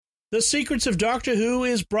The Secrets of Doctor Who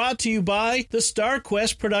is brought to you by the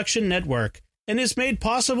StarQuest Production Network and is made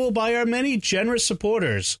possible by our many generous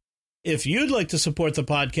supporters. If you'd like to support the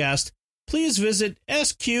podcast, please visit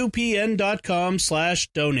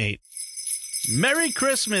sqpn.com/donate. Merry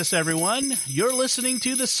Christmas, everyone. You're listening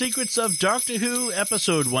to The Secrets of Doctor Who,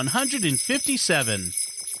 episode 157.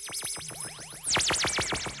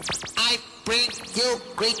 I bring you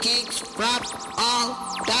greetings from all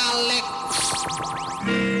Daleks.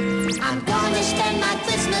 I'm gonna spend my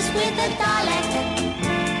Christmas with a Dalek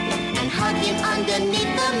and hug him underneath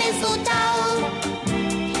the mistletoe.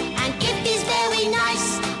 And if he's very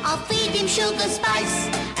nice, I'll feed him sugar spice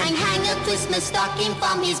and hang a Christmas stocking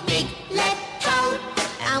from his big left toe.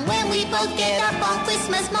 And when we both get up on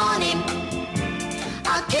Christmas morning,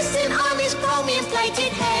 I'll kiss him on his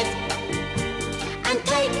chromium-plated head and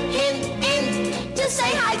take him in to say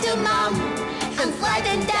hi to Mum and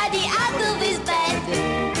frighten Daddy out of his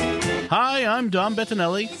bed. Hi, I'm Dom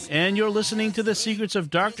Bettinelli, and you're listening to The Secrets of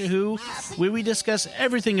Doctor Who, where we discuss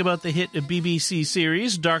everything about the hit BBC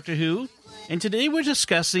series, Doctor Who. And today we're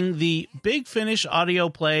discussing the Big Finish audio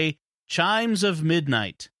play, Chimes of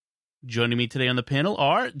Midnight. Joining me today on the panel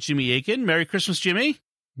are Jimmy Aiken. Merry Christmas, Jimmy.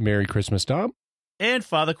 Merry Christmas, Dom. And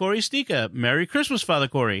Father Corey Stika. Merry Christmas, Father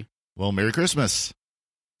Corey. Well, Merry Christmas.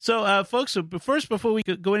 So, folks, first, before we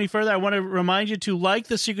go any further, I want to remind you to like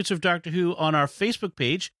The Secrets of Doctor Who on our Facebook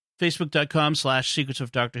page, facebook.com/Secrets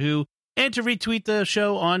of Doctor Who, and to retweet the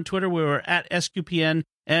show on Twitter, where we're at SQPN,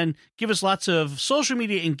 and give us lots of social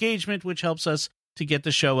media engagement, which helps us to get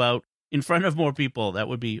the show out in front of more people. That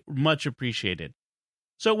would be much appreciated.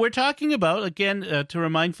 So we're talking about, again, to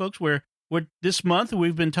remind folks, we're this month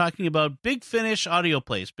we've been talking about Big Finish audio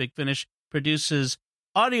plays. Big Finish produces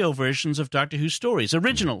audio versions of Doctor Who stories,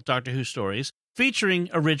 original Doctor Who stories, featuring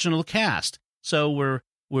original cast. So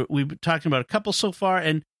we've been talking about a couple so far,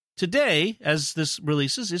 and today, as this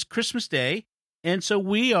releases, is Christmas Day, and so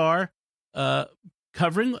we are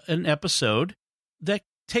covering an episode that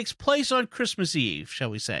takes place on Christmas Eve, shall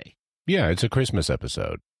we say. Yeah, it's a Christmas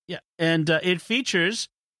episode. Yeah, and it features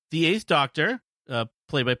the Eighth Doctor,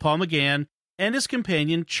 played by Paul McGann, and his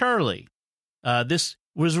companion, Charlie. This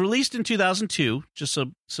was released in 2002, just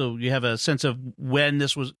so you have a sense of when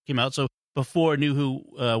this came out, so before New Who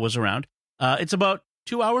was around. It's about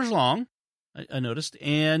 2 hours long, I noticed,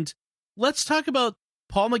 and let's talk about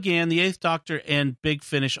Paul McGann, the Eighth Doctor, and Big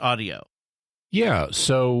Finish audio. Yeah,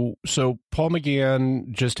 so Paul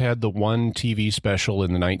McGann just had the one TV special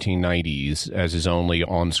in the 1990s as his only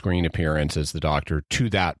on-screen appearance as the Doctor to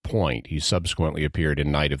that point. He subsequently appeared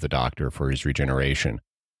in Night of the Doctor for his regeneration.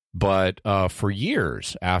 But for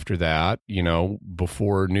years after that,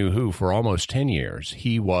 before New Who, for almost 10 years,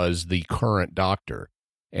 he was the current Doctor.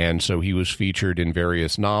 And so he was featured in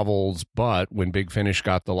various novels, but when Big Finish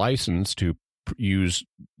got the license to use,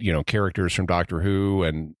 characters from Doctor Who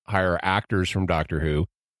and hire actors from Doctor Who,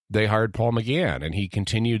 they hired Paul McGann, and he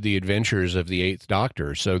continued the adventures of the Eighth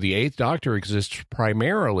Doctor. So the Eighth Doctor exists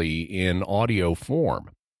primarily in audio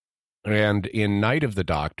form. And in Night of the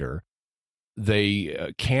Doctor,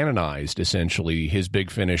 they canonized, essentially, his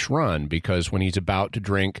Big Finish run, because when he's about to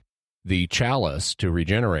drink the chalice to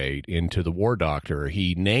regenerate into the War Doctor,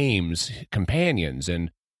 he names companions, and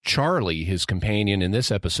Charlie, his companion in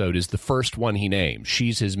this episode, is the first one he names.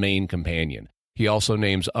 She's his main companion. He also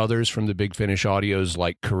names others from the Big Finish audios,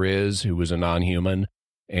 like Kariz, who was a non-human,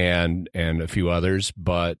 and a few others,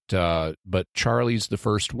 but Charlie's the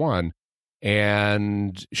first one,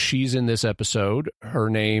 and she's in this episode. Her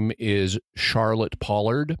name is Charlotte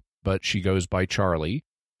Pollard, but she goes by Charlie.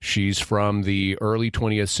 She's from the early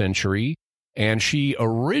 20th century, and she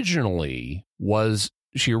originally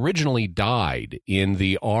died in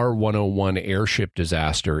the R101 airship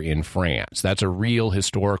disaster in France. That's a real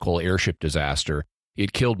historical airship disaster.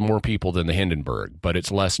 It killed more people than the Hindenburg, but it's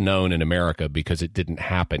less known in America because it didn't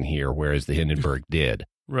happen here, whereas the Hindenburg did.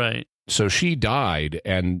 Right. So she died,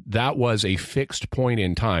 and that was a fixed point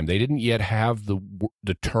in time. They didn't yet have the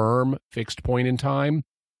term fixed point in time,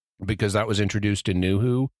 because that was introduced in New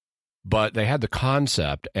Who, but they had the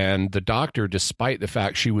concept, and the Doctor, despite the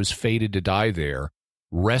fact she was fated to die there,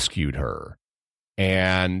 rescued her.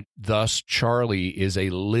 And thus Charlie is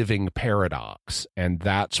a living paradox, and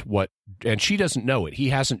and she doesn't know it. He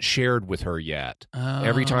hasn't shared with her yet. Oh.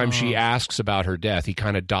 Every time she asks about her death, he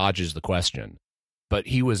kind of dodges the question. But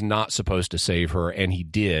he was not supposed to save her, and he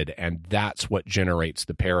did, and that's what generates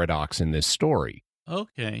the paradox in this story.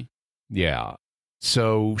 Okay. Yeah.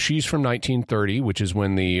 So she's from 1930, which is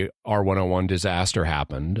when the R101 disaster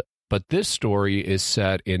happened. But this story is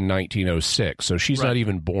set in 1906, so she's not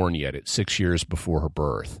even born yet. It's 6 years before her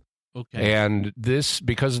birth. Okay. And this,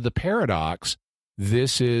 because of the paradox,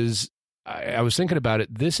 this is, I was thinking about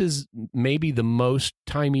it, this is maybe the most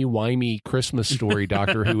timey-wimey Christmas story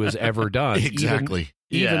Doctor Who has ever done. Exactly.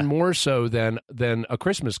 Even more so than A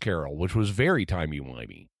Christmas Carol, which was very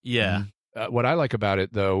timey-wimey. Yeah. What I like about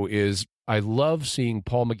it, though, is I love seeing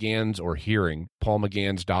Paul McGann's, or hearing Paul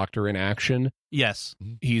McGann's Doctor in action. Yes.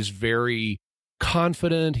 He's very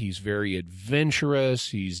confident, he's very adventurous,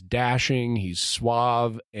 he's dashing, he's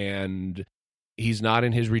suave, and he's not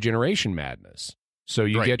in his regeneration madness. So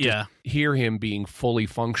you get to hear him being fully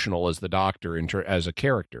functional as the Doctor as a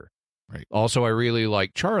character. Right. Also, I really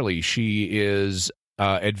like Charlie. She is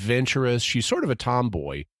adventurous. She's sort of a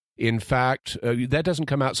tomboy. In fact, that doesn't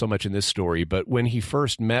come out so much in this story, but when he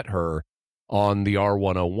first met her on the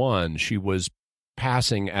R101, she was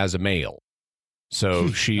passing as a male.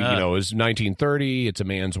 So she, it was 1930, it's a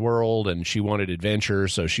man's world, and she wanted adventure,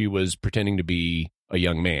 so she was pretending to be a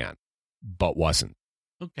young man, but wasn't.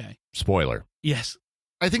 Okay. Spoiler. Yes.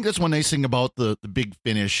 I think that's one nice thing about the Big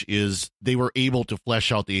Finish is they were able to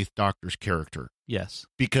flesh out the Eighth Doctor's character. Yes.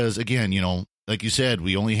 Because, again, like you said,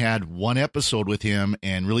 we only had one episode with him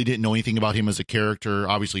and really didn't know anything about him as a character.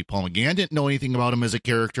 Obviously, Paul McGann didn't know anything about him as a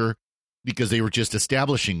character because they were just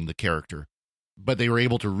establishing the character. But they were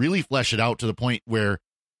able to really flesh it out to the point where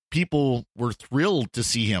people were thrilled to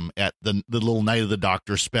see him at the little Night of the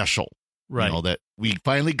Doctor special. Right. That we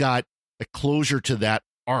finally got a closure to that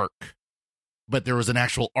arc, but there was an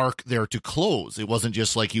actual arc there to close. It wasn't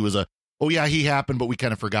just like he was he happened, but we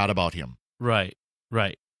kind of forgot about him. Right.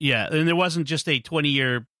 Right. Yeah. And there wasn't just a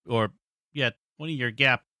 20-year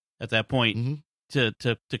gap at that point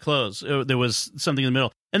to close. There was something in the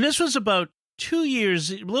middle. And this was about 2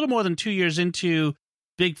 years, a little more than 2 years into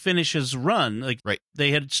Big Finish's run.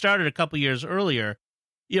 They had started a couple years earlier.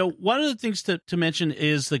 One of the things to mention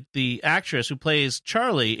is the actress who plays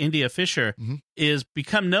Charlie, India Fisher, is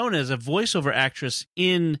become known as a voiceover actress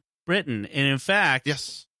in Britain. And in fact,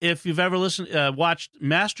 if you've ever watched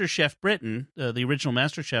MasterChef Britain, the original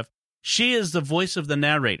MasterChef, she is the voice of the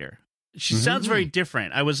narrator. She sounds very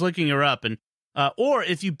different. I was looking her up, and or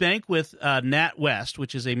if you bank with NatWest,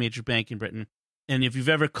 which is a major bank in Britain, and if you've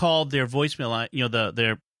ever called their voicemail,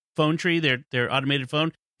 their phone tree, their automated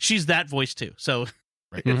phone, she's that voice too. So.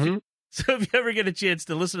 Right. So if you ever get a chance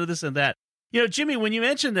to listen to this and that, Jimmy, when you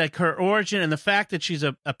mentioned her origin and the fact that she's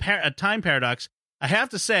a time paradox, I have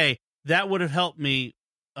to say that would have helped me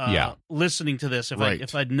listening to this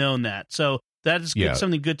if I'd known that. So that is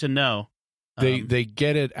something good to know. They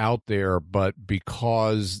get it out there, but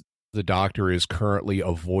because the Doctor is currently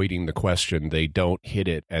avoiding the question, they don't hit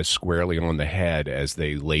it as squarely on the head as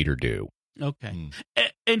they later do. Okay.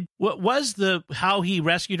 And what was how he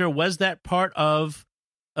rescued her? Was that part of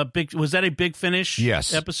was that a Big Finish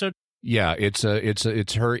episode? Yeah, it's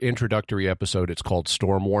her introductory episode. It's called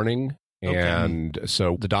Storm Warning. And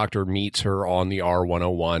so the Doctor meets her on the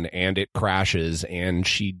R101 and it crashes and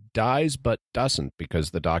she dies but doesn't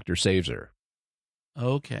because the Doctor saves her.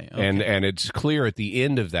 Okay. And it's clear at the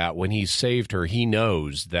end of that, when he saved her, he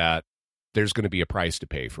knows that there's going to be a price to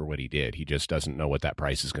pay for what he did. He just doesn't know what that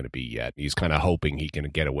price is going to be yet. He's kind of hoping he can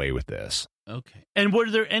get away with this. Okay. And were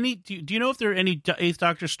there any, do you know if there are any Eighth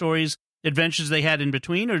Doctor stories, adventures they had in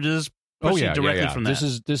between, or does this proceed directly from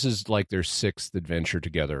that? This is like their sixth adventure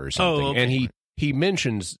together or something. And he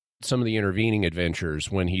mentions some of the intervening adventures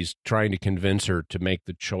when he's trying to convince her to make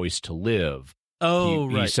the choice to live.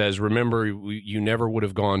 He says, remember, you never would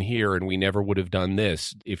have gone here and we never would have done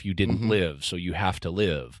this if you didn't live, so you have to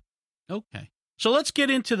live. Okay. So let's get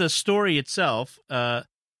into the story itself. They're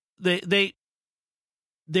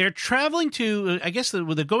traveling to, I guess they're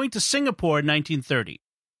going to Singapore in 1930.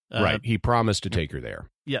 Right. He promised to take her there.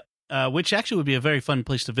 Yeah. Which actually would be a very fun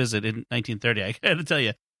place to visit in 1930, I got to tell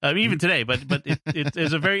you. Even today, but it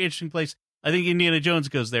is a very interesting place. I think Indiana Jones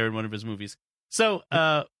goes there in one of his movies. So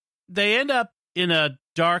they end up in a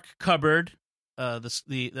dark cupboard, a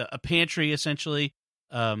pantry essentially,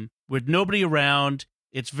 with nobody around.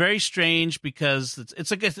 It's very strange because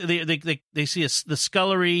it's like they see the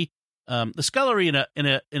scullery in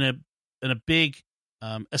a big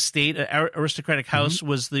estate, aristocratic house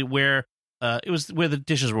was where the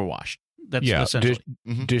dishes were washed. That's essentially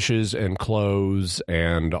dishes and clothes,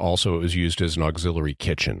 and also it was used as an auxiliary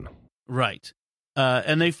kitchen. Right,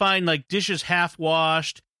 and they find like dishes half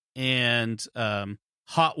washed and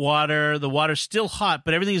hot water. The water's still hot,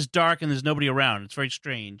 but everything is dark and there's nobody around. It's very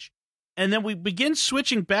strange. And then we begin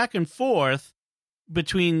switching back and forth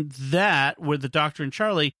between that, where the Doctor and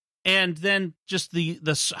Charlie, and then just the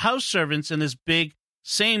house servants in this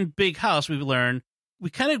same big house. We learn, we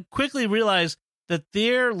kind of quickly realize that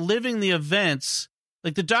they're living the events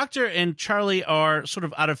like the Doctor and Charlie are sort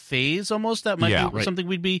of out of phase almost. That might be something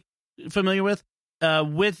we'd be familiar with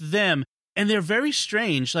them. And they're very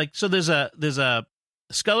strange. Like, so there's a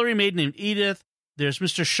scullery maid named Edith. There's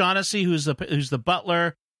Mr. Shaughnessy, who's the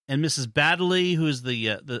butler, and Mrs. Baddeley, who is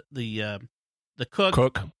the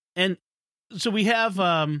cook. And so we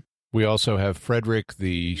have we also have Frederick,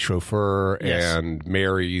 the chauffeur, and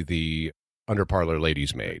Mary, the underparlor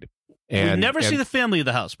lady's maid. And we never see the family of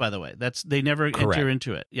the house, by the way. They never enter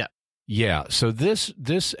into it. Yeah. Yeah. So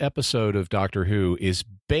this episode of Doctor Who is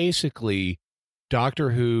basically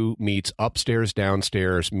Doctor Who meets Upstairs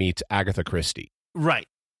Downstairs meets Agatha Christie. Right.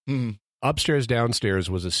 Mm-hmm. Upstairs Downstairs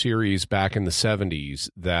was a series back in the 70s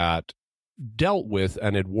that dealt with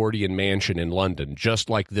an Edwardian mansion in London, just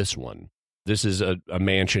like this one. This is a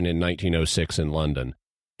mansion in 1906 in London.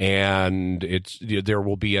 And there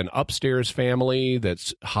will be an upstairs family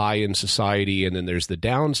that's high in society, and then there's the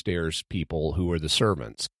downstairs people who are the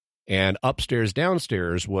servants. And Upstairs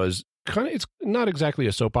Downstairs was it's not exactly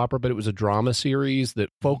a soap opera, but it was a drama series that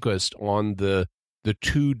focused on the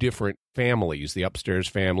two different families, the upstairs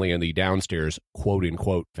family and the downstairs quote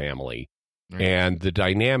unquote family, and the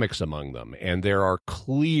dynamics among them. And there are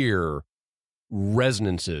clear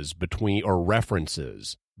resonances or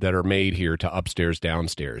references that are made here to Upstairs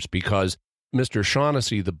Downstairs, because Mr.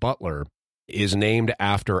 Shaughnessy, the butler, is named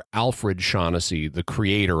after Alfred Shaughnessy, the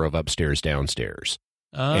creator of Upstairs Downstairs.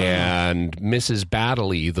 Oh. And Mrs.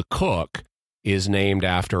 Baddeley, the cook, is named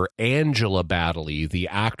after Angela Baddeley, the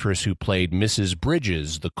actress who played Mrs.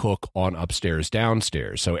 Bridges, the cook on Upstairs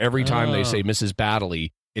Downstairs. So every time they say Mrs.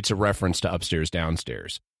 Baddeley, it's a reference to Upstairs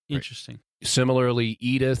Downstairs. Interesting. Right. Similarly,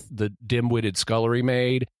 Edith, the dim-witted scullery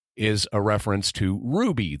maid, is a reference to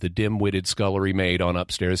Ruby, the dim-witted scullery maid on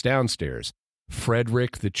Upstairs Downstairs.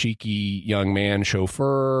 Frederick, the cheeky young man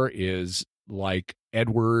chauffeur, is like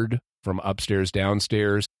Edward from Upstairs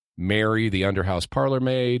Downstairs. Mary, the underhouse parlor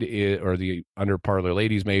maid, or the underparlor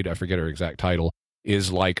lady's maid, I forget her exact title,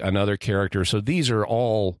 is like another character. So these are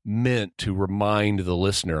all meant to remind the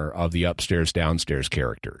listener of the Upstairs Downstairs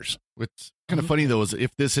characters. What's kind of funny, though, is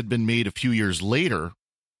if this had been made a few years later,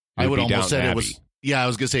 I would almost said it was... Yeah, I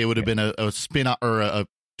was going to say it would have been a spin-off or a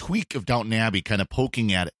tweak of Downton Abbey, kind of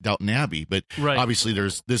poking at Downton Abbey. But obviously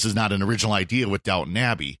this is not an original idea with Downton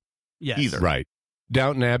Abbey either. Right.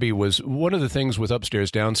 Downton Abbey was one of the things with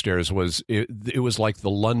Upstairs Downstairs was it was like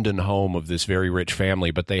the London home of this very rich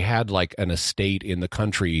family, but they had like an estate in the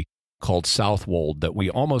country called Southwold that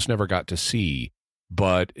we almost never got to see.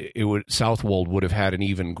 But Southwold would have had an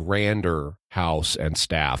even grander house and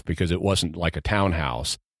staff because it wasn't like a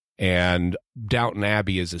townhouse. And Downton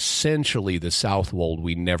Abbey is essentially the Southwold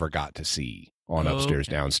we never got to see on Upstairs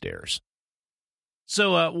Downstairs.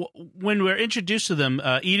 So when we're introduced to them,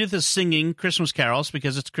 Edith is singing Christmas carols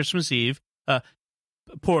because it's Christmas Eve,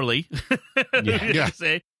 poorly.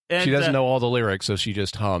 Say. And, she doesn't know all the lyrics, so she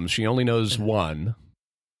just hums. She only knows one.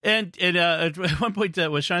 And at one point,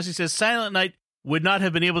 Shaughnessy says, "Silent Night would not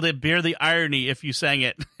have been able to bear the irony if you sang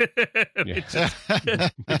it,"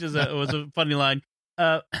 which was a funny line.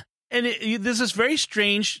 And there's this very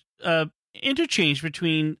strange interchange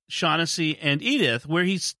between Shaughnessy and Edith, where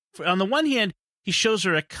he's, on the one hand, he shows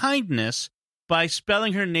her a kindness by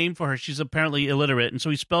spelling her name for her. She's apparently illiterate, and so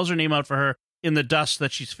he spells her name out for her in the dust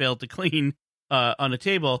that she's failed to clean on a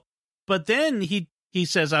table. But then he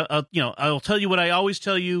says, I'll tell you what I always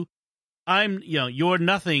tell you. You're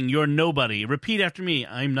nothing, you're nobody. Repeat after me.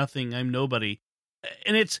 I'm nothing, I'm nobody.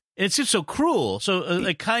 And it seems so cruel. So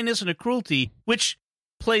a kindness and a cruelty, which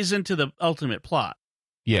plays into the ultimate plot.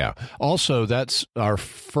 Yeah. Also, that's our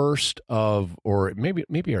first of, or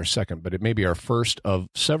maybe our second, but it may be our first of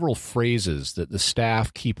several phrases that the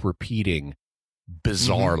staff keep repeating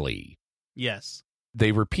bizarrely. Mm-hmm. Yes.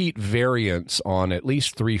 They repeat variants on at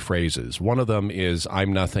least 3 phrases. One of them is,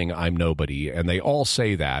 I'm nothing, I'm nobody. And they all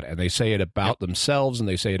say that. And they say it about themselves, and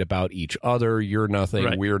they say it about each other. You're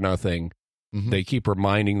nothing, we're nothing. Mm-hmm. They keep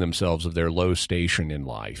reminding themselves of their low station in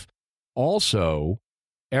life. Also,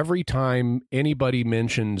 every time anybody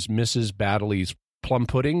mentions Mrs. Baddeley's plum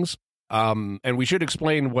puddings, and we should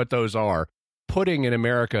explain what those are. Pudding in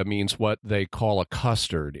America means what they call a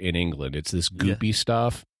custard in England. It's this goopy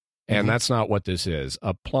stuff. And that's not what this is.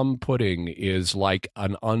 A plum pudding is like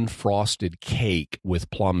an unfrosted cake with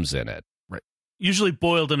plums in it. Right. Usually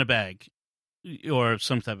boiled in a bag or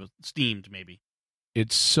some type of steamed, maybe.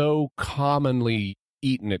 It's so commonly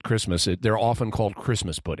eaten at Christmas. They're often called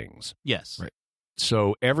Christmas puddings. Yes. Right.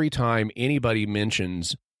 So every time anybody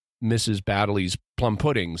mentions Mrs. Baddeley's plum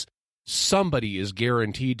puddings, somebody is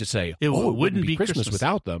guaranteed to say, It "Oh, it wouldn't be Christmas Christmas."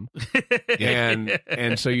 without them."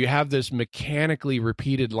 and so you have this mechanically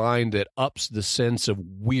repeated line that ups the sense of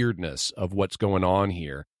weirdness of what's going on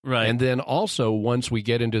here. Right. And then also, once we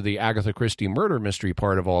get into the Agatha Christie murder mystery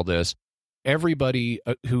part of all this, everybody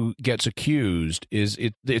who gets accused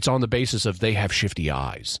it's on the basis of they have shifty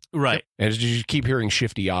eyes. Right. And you keep hearing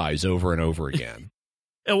shifty eyes over and over again.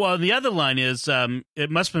 Well, the other line is, it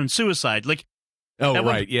must have been suicide. Like, Oh, at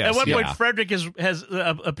right, yes. At one point, yeah. Frederick has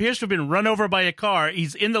appears to have been run over by a car.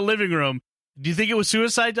 He's in the living room. Do you think it was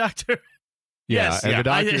suicide, Doctor? Yeah, Yes, and yeah. the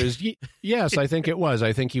doctor is, yes, I think it was.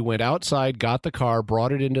 I think he went outside, got the car,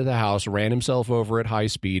 brought it into the house, ran himself over at high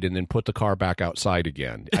speed, and then put the car back outside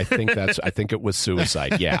again. I think it was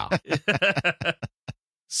suicide, yeah.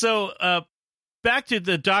 So, back to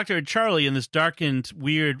the Doctor and Charlie in this darkened,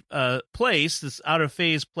 weird place, this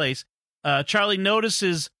out-of-phase place. Charlie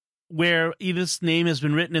notices where Edith's name has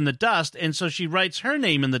been written in the dust, and so she writes her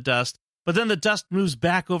name in the dust, but then the dust moves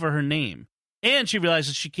back over her name. And she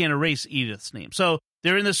realizes she can't erase Edith's name. So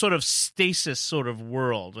they're in this sort of stasis sort of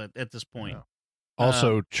world at this point. Yeah.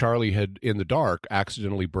 Also, Charlie had, in the dark,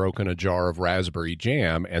 accidentally broken a jar of raspberry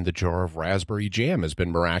jam, and the jar of raspberry jam has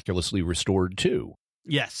been miraculously restored, too.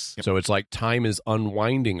 Yes. So it's like time is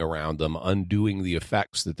unwinding around them, undoing the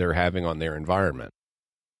effects that they're having on their environment.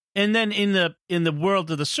 And then in the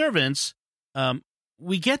world of the servants,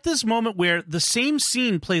 we get this moment where the same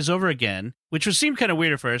scene plays over again, which would seem kind of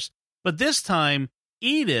weird at first. But this time,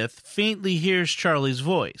 Edith faintly hears Charlie's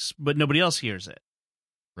voice, but nobody else hears it.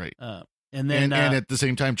 Right. And then, and at the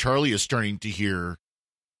same time, Charlie is starting to hear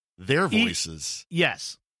their voices.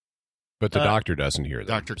 Yes. But the doctor doesn't hear them.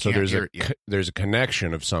 Doctor so can't there's hear it. there's a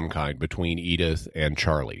connection of some kind between Edith and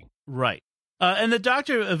Charlie. Right. And the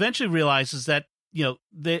doctor eventually realizes that,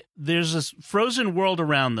 there's this frozen world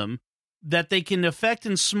around them that they can affect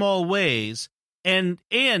in small ways, and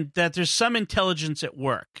that there's some intelligence at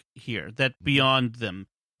work here that beyond them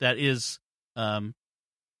that is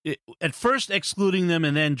at first excluding them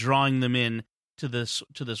and then drawing them in to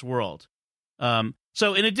this world.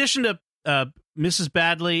 So in addition to Mrs.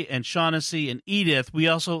 Badley and Shaughnessy and Edith, we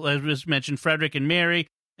also, as mentioned, Frederick and Mary,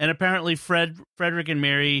 and apparently Frederick and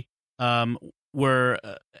Mary were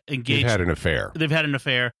engaged. They've had an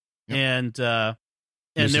affair. Yep.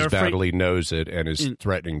 And Mrs. Badley knows it and is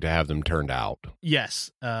threatening to have them turned out.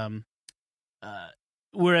 Yes.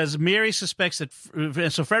 Whereas Mary suspects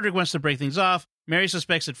that, so Frederick wants to break things off. Mary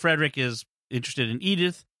suspects that Frederick is interested in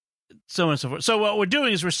Edith, so on and so forth. So what we're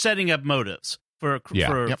doing is we're setting up motives for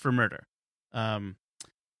murder.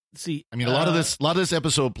 See, I mean, a lot of this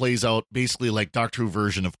episode plays out basically like Doctor Who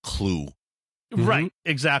version of Clue. Right,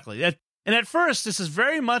 exactly. And at first, this is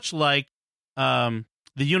very much like the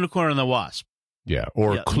Unicorn and the Wasp. Yeah,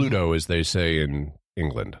 or Cluedo, as they say in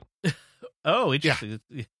England. Oh, interesting.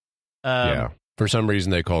 Yeah. For some reason,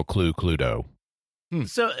 they call Clue Cluedo.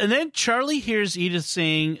 So, and then Charlie hears Edith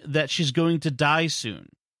saying that she's going to die soon.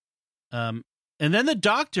 And then the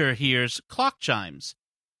doctor hears clock chimes.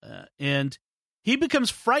 And he becomes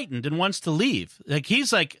frightened and wants to leave. Like,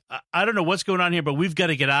 he's like, I don't know what's going on here, but we've got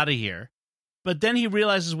to get out of here. But then he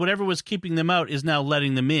realizes whatever was keeping them out is now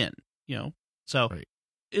letting them in, So right.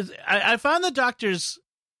 I found the doctor's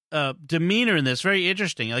demeanor in this very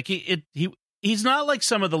interesting. Like, he's not like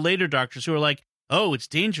some of the later doctors who are like, oh, it's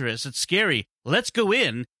dangerous, it's scary, let's go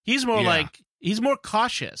in. He's more like, he's more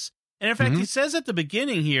cautious. And in fact, he says at the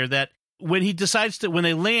beginning here that when he decides to, when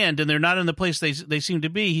they land and they're not in the place they seem to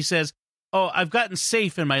be, he says, oh, I've gotten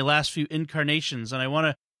safe in my last few incarnations and I want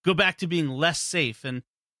to go back to being less safe. And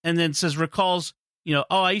then recalls,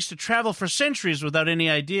 I used to travel for centuries without any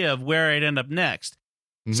idea of where I'd end up next.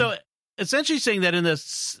 Mm-hmm. So essentially saying that in the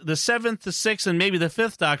seventh, the sixth, and maybe the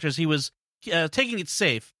fifth Doctors, he was taking it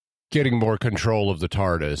safe. Getting more control of the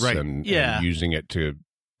TARDIS and using it to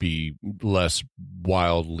be less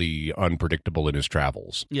wildly unpredictable in his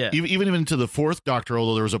travels. Yeah. Even into the fourth Doctor,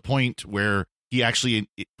 although there was a point where he actually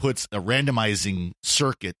puts a randomizing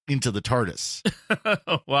circuit into the TARDIS.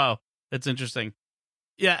 Oh, wow. That's interesting.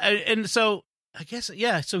 Yeah. And so I guess,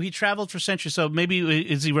 so he traveled for centuries. So maybe,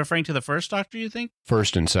 is he referring to the first Doctor, you think?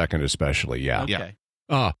 First and second especially, yeah. Okay.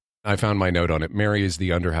 I found my note on it. Mary is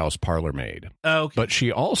the underhouse parlor maid. Oh, okay. But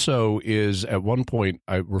she also is, at one point,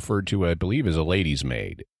 I referred to, I believe, as a lady's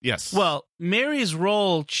maid. Yes. Well, Mary's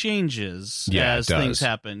role changes as things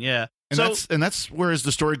happen. Yeah. And that's where, as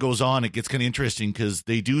the story goes on, it gets kind of interesting because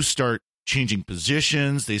they do start changing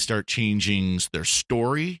positions. They start changing their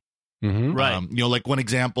story. Mm-hmm. Right. Like one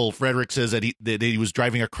example, Frederick says that he was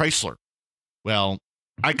driving a Chrysler. Well,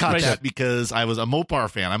 I caught that because I was a Mopar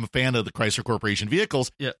fan. I'm a fan of the Chrysler Corporation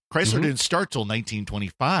vehicles. Yeah. Chrysler didn't start till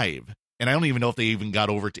 1925. And I don't even know if they even got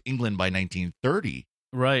over to England by 1930.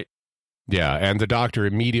 Right. Yeah, and the doctor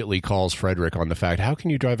immediately calls Frederick on the fact, how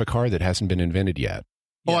can you drive a car that hasn't been invented yet?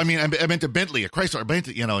 Oh, I mean, I meant a Bentley, a Chrysler, a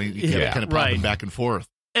Bentley, you know, kind of popping back and forth.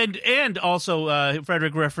 And also,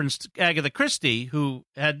 Frederick referenced Agatha Christie, who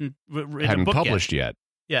hadn't written a book published yet.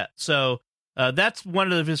 Yeah, so that's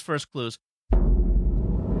one of his first clues.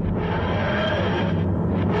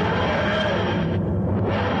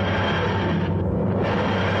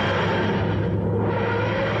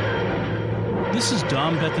 This is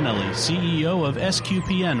Dom Bettinelli, CEO of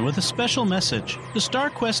SQPN, with a special message. The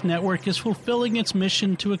StarQuest Network is fulfilling its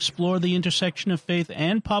mission to explore the intersection of faith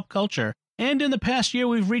and pop culture, and in the past year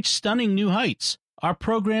we've reached stunning new heights. Our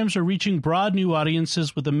programs are reaching broad new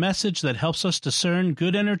audiences with a message that helps us discern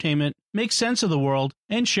good entertainment, make sense of the world,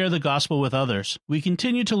 and share the gospel with others. We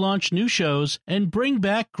continue to launch new shows and bring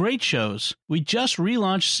back great shows. We just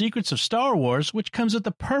relaunched Secrets of Star Wars, which comes at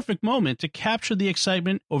the perfect moment to capture the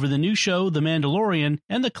excitement over the new show, The Mandalorian,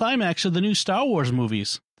 and the climax of the new Star Wars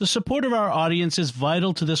movies. The support of our audience is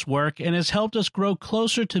vital to this work and has helped us grow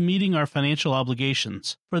closer to meeting our financial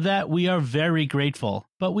obligations. For that, we are very grateful.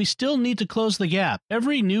 But we still need to close the gap.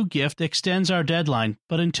 Every new gift extends our deadline,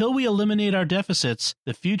 but until we eliminate our deficits,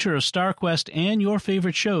 the future of StarQuest and your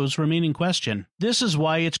favorite shows remain in question. This is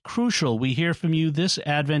why it's crucial we hear from you this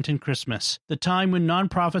Advent and Christmas, the time when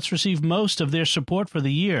nonprofits receive most of their support for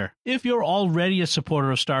the year. If you're already a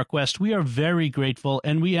supporter of StarQuest, we are very grateful,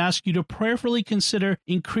 and we ask you to prayerfully consider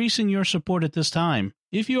increasing your support at this time.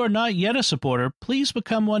 If you are not yet a supporter, please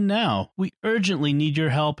become one now. We urgently need your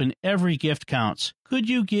help, and every gift counts. Could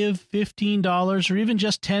you give $15 or even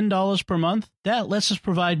just $10 per month? That lets us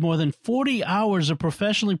provide more than 40 hours of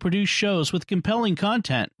professionally produced shows with compelling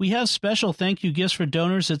content. We have special thank you gifts for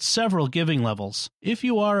donors at several giving levels. If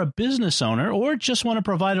you are a business owner or just want to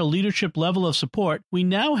provide a leadership level of support, we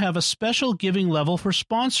now have a special giving level for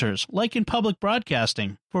sponsors, like in public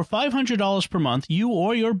broadcasting. For $500 per month, you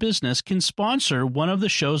or your business can sponsor one of the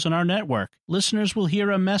shows on our network. Listeners will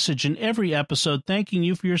hear a message in every episode thanking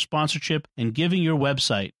you for your sponsorship and giving your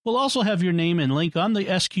website. We'll also have your name and link on the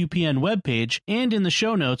SQPN webpage and in the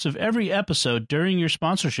show notes of every episode during your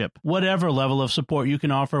sponsorship. Whatever level of support you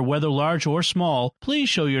can offer, whether large or small, please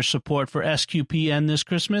show your support for SQPN this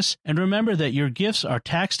Christmas, and remember that your gifts are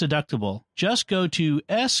tax deductible. Just go to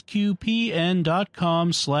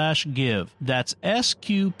sqpn.com/give. That's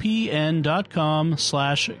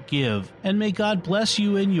sqpn.com/give. And may God bless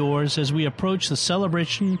you and yours as we approach the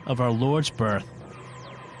celebration of our Lord's birth.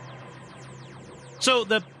 So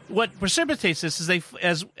what precipitates this is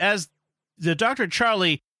as the Dr. and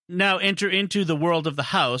Charlie now enter into the world of the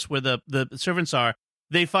house where the servants are,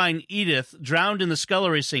 they find Edith drowned in the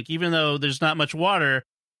scullery sink, even though there's not much water.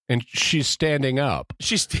 And she's standing up.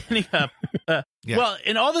 She's standing up. Yeah. Well,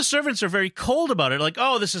 and all the servants are very cold about it. Like,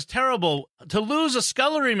 oh, this is terrible. To lose a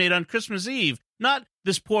scullery maid on Christmas Eve. Not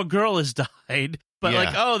this poor girl has died, but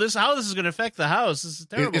like, oh, how this is going to affect the house. This is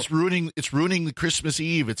terrible. It's ruining the Christmas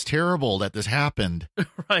Eve. It's terrible that this happened.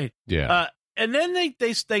 Right. Yeah. And then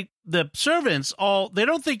the servants they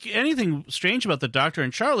don't think anything strange about the doctor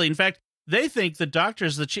and Charlie. In fact, they think the doctor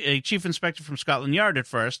is the chief inspector from Scotland Yard at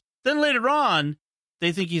first. Then later on,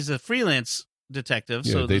 they think he's a freelance detective.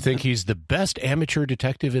 Yeah, so they think he's the best amateur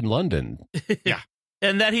detective in London. Yeah.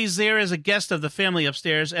 And that he's there as a guest of the family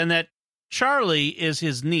upstairs, and that Charlie is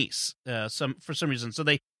his niece for some reason. So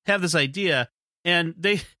they have this idea, and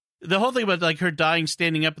the whole thing about like her dying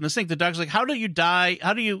standing up in the sink, the doctor's like, how do you die?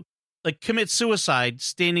 How do you like commit suicide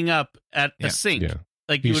standing up at a sink? Yeah.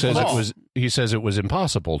 Like he says it was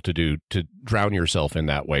impossible to drown yourself in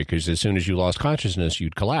that way, because as soon as you lost consciousness,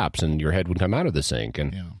 you'd collapse and your head would come out of the sink.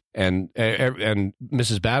 And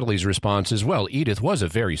Mrs. Baddeley's response is, well, Edith was a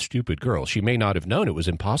very stupid girl. She may not have known it was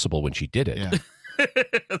impossible when she did it. Yeah.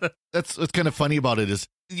 That's what's kind of funny about it is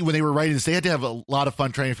when they were writing this, they had to have a lot of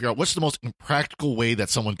fun trying to figure out what's the most impractical way that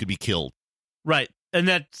someone could be killed. Right. And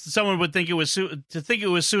that someone would think it was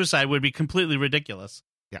suicide would be completely ridiculous.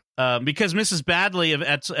 Yeah. Because Mrs. Baddeley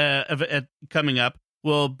at coming up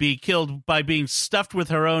will be killed by being stuffed with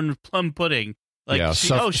her own plum pudding. Like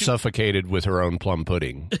suffocated with her own plum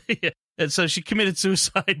pudding. Yeah. And so she committed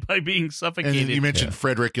suicide by being suffocated. And you mentioned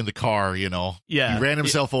Frederick in the car, you know. Yeah. He ran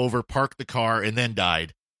himself over, parked the car, and then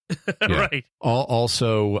died. Right.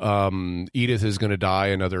 Also, Edith is going to die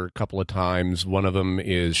another couple of times. One of them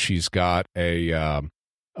is she's got a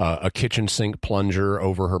kitchen sink plunger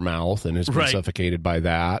over her mouth and has been suffocated by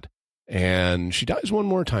that. And she dies one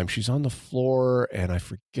more time. She's on the floor, and I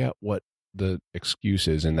forget what the excuse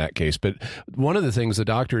is in that case. But one of the things the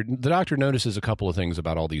doctor notices a couple of things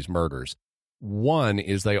about all these murders. One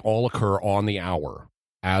is they all occur on the hour.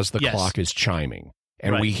 as the Yes. clock is chiming.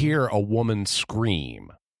 And Right. we hear a woman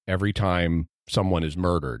scream every time someone is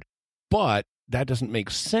murdered. But that doesn't make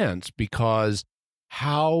sense because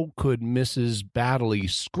how could Mrs. Baddeley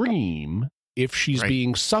scream if she's Right.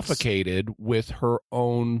 being suffocated with her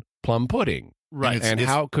own plum pudding? Right. And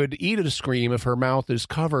how could Edith scream if her mouth is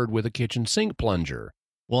covered with a kitchen sink plunger?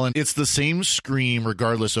 Well, and it's the same scream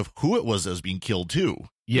regardless of who it was that was being killed, too.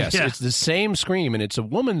 Yes, Yeah. it's the same scream, and it's a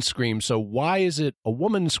woman's scream. So why is it a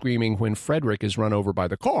woman screaming when Frederick is run over by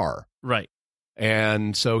the car? Right.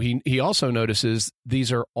 And so he also notices these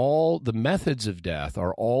are all the methods of death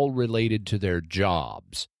are all related to their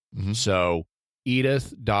jobs. Mhm. So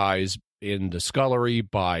Edith dies in the scullery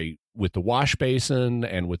with the wash basin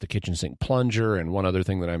and with the kitchen sink plunger and one other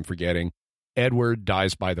thing that I'm forgetting. Edward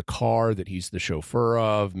dies by the car that he's the chauffeur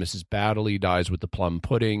of. Mrs. Baddeley dies with the plum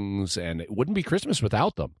puddings, and it wouldn't be Christmas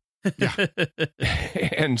without them.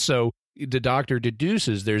 And so the doctor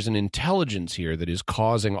deduces there's an intelligence here that is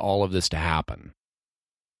causing all of this to happen.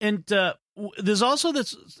 And there's also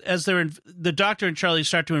this, as the doctor and Charlie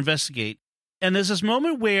start to investigate, and there's this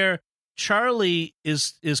moment where Charlie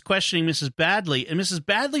is questioning Mrs. Baddeley, and Mrs.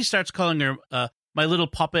 Baddeley starts calling her my little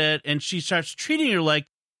puppet, and she starts treating her like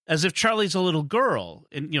as if Charlie's a little girl,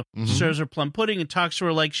 and serves her plum pudding and talks to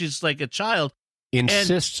her like she's like a child.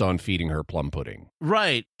 Insists on feeding her plum pudding.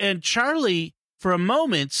 Right. And Charlie, for a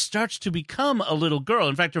moment, starts to become a little girl.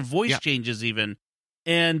 In fact, her voice changes even,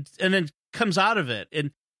 and then comes out of it.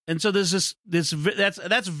 And so there's this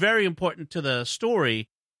that's very important to the story.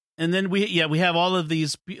 And then we have all of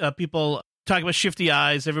these people talking about shifty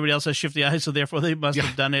eyes. Everybody else has shifty eyes, so therefore they must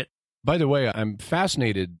have done it. By the way, I'm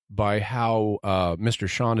fascinated by how Mr.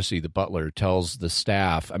 Shaughnessy, the butler, tells the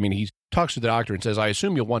staff. I mean, he talks to the doctor and says, I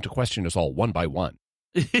assume you'll want to question us all one by one.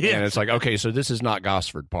 And it's like, okay, so this is not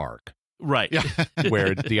Gosford Park, Right.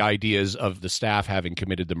 where the ideas of the staff having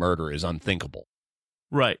committed the murder is unthinkable.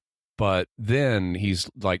 Right. But then he's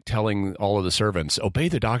like telling all of the servants, obey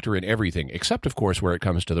the doctor in everything, except, of course, where it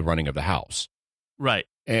comes to the running of the house. Right.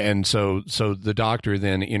 And so the doctor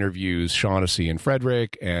then interviews Shaughnessy and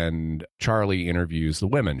Frederick, and Charlie interviews the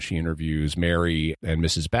women. She interviews Mary and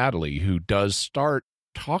Mrs. Baddeley, who does start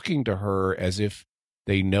talking to her as if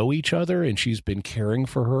they know each other, and she's been caring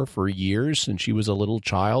for her for years since she was a little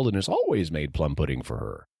child and has always made plum pudding for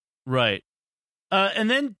her. Right.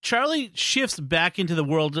 And then Charlie shifts back into the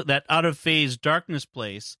world, that out-of-phase darkness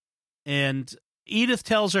place, and Edith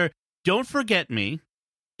tells her, don't forget me,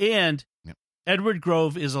 and Edward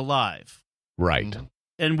Grove is alive. Right. Mm-hmm.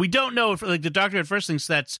 And we don't know if, the doctor at first thinks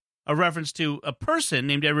that's a reference to a person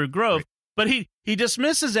named Edward Grove, but he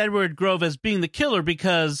dismisses Edward Grove as being the killer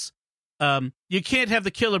because you can't have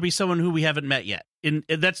the killer be someone who we haven't met yet.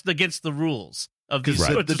 That's against the rules of these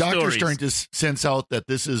sorts the of doctor's stories. starting to sense out that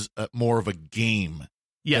this is more of a game.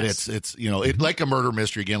 Yes. That it's like a murder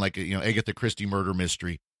mystery again, like Agatha Christie murder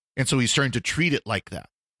mystery, and so he's starting to treat it like that.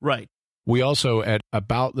 Right. We also, at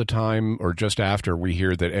about the time or just after we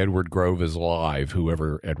hear that Edward Grove is alive,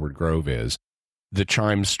 whoever Edward Grove is, the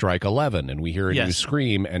chimes strike 11, and we hear a new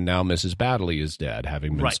scream, and now Mrs. Baddeley is dead,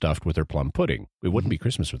 having been stuffed with her plum pudding. It wouldn't be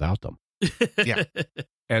Christmas without them. Yeah.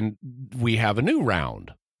 And we have a new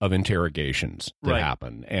round of interrogations that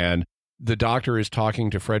happen. And the doctor is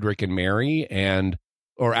talking to Frederick and Mary,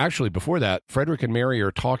 or actually before that, Frederick and Mary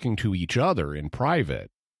are talking to each other in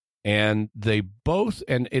private. And they both,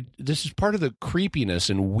 this is part of the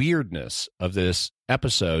creepiness and weirdness of this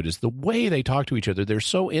episode, is the way they talk to each other. They're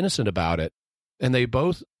so innocent about it. And they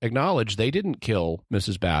both acknowledge they didn't kill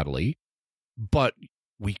Mrs. Baddeley, but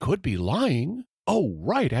we could be lying. Oh,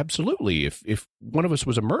 right, absolutely. If one of us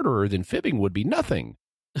was a murderer, then fibbing would be nothing.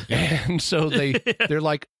 And so they're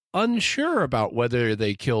like unsure about whether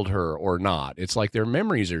they killed her or not. It's like their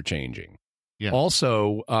memories are changing. Yeah.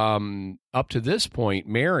 Also, up to this point,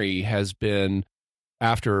 Mary has been,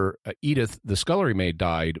 after Edith, the scullery maid,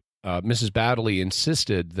 died, Mrs. Baddeley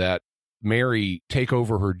insisted that Mary take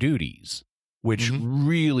over her duties, which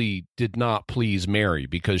really did not please Mary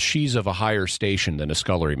because she's of a higher station than a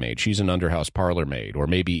scullery maid. She's an underhouse parlor maid, or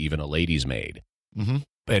maybe even a lady's maid. Mm-hmm.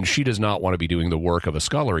 And she does not want to be doing the work of a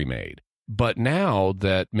scullery maid. But now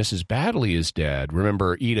that Mrs. Baddeley is dead,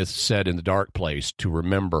 remember Edith said in the dark place to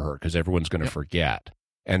remember her because everyone's going to forget.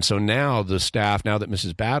 And so now the staff, now that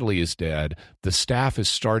Mrs. Baddeley is dead, the staff is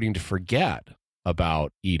starting to forget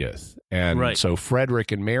about Edith. And so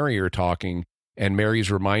Frederick and Mary are talking, and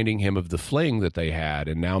Mary's reminding him of the fling that they had.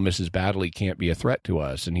 And now Mrs. Baddeley can't be a threat to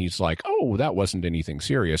us. And he's like, oh, that wasn't anything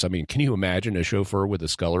serious. I mean, can you imagine a chauffeur with a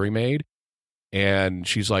scullery maid? And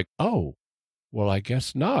she's like, oh, well, I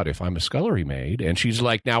guess not if I'm a scullery maid. And she's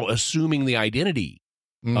like now assuming the identity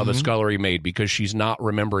of a scullery maid because she's not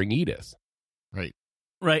remembering Edith. Right.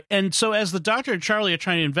 Right. And so as the doctor and Charlie are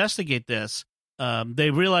trying to investigate this,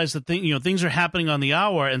 they realize that things are happening on the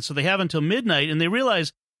hour, and so they have until midnight, and they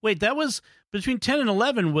realize, wait, that was between 10 and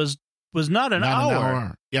 11 was not an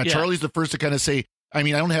hour. Yeah, Charlie's the first to kind of say, I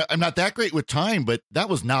mean, I'm not that great with time, but that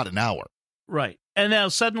was not an hour. Right. And now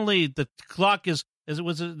suddenly the clock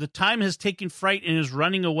the time has taken fright and is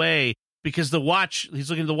running away because he's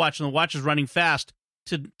looking at the watch, and the watch is running fast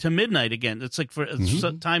to midnight again. It's like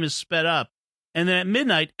time is sped up. And then at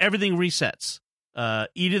midnight, everything resets.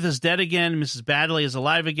 Edith is dead again. Mrs. Badley is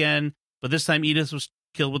alive again, but this time Edith was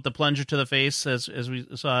killed with the plunger to the face, as we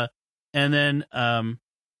saw. And then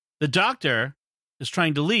the doctor is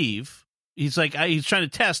trying to leave. He's trying to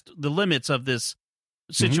test the limits of this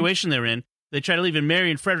situation they're in. They try to leave, and Mary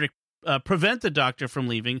and Frederick prevent the doctor from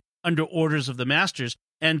leaving under orders of the masters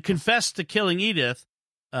and confess to killing Edith.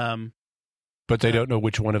 But they don't know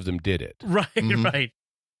which one of them did it. Right, right.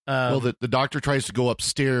 Well, the doctor tries to go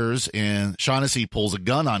upstairs, and Shaughnessy pulls a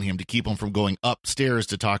gun on him to keep him from going upstairs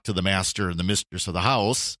to talk to the master and the mistress of the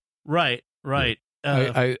house. Right.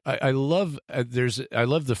 I love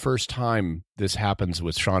the first time this happens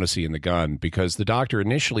with Shaughnessy and the gun, because the doctor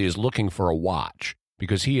initially is looking for a watch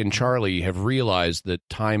because he and Charlie have realized that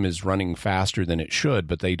time is running faster than it should,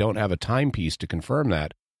 but they don't have a timepiece to confirm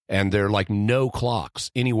that. And there are like no clocks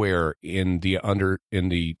anywhere in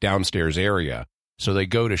the downstairs area. So they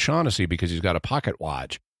go to Shaughnessy because he's got a pocket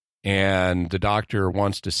watch, and the doctor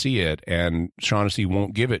wants to see it, and Shaughnessy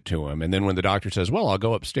won't give it to him. And then when the doctor says, well, I'll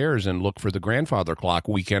go upstairs and look for the grandfather clock,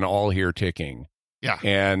 we can all hear ticking. Yeah.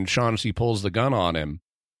 And Shaughnessy pulls the gun on him,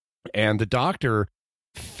 and the doctor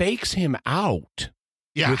fakes him out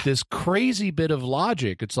with this crazy bit of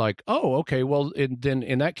logic. It's like, oh, okay, well, then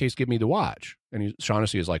in that case, give me the watch. And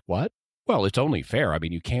Shaughnessy is like, what? Well, it's only fair. I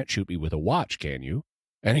mean, you can't shoot me with a watch, can you?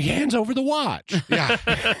 And he hands over the watch. Yeah.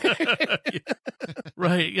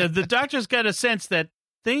 Right. Yeah, the doctor's got a sense that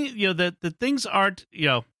the things aren't,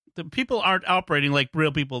 the people aren't operating like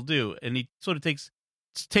real people do, and he sort of takes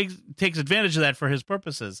advantage of that for his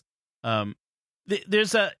purposes.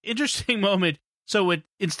 There's a interesting moment. So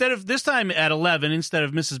instead of this time at 11, instead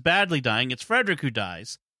of Mrs. Badley dying, it's Frederick who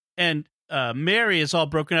dies, and Mary is all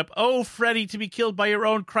broken up. Oh, Freddie, to be killed by your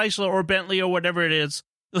own Chrysler or Bentley or whatever it is.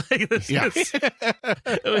 Like this,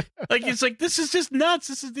 like it's like, this is just nuts.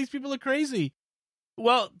 These people are crazy.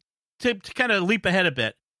 Well, to kind of leap ahead a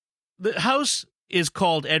bit, the house is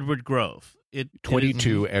called Edward Grove.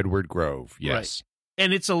 22 Edward Grove, yes. Right.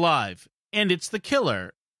 And it's alive, and it's the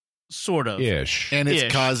killer, sort of. Ish. And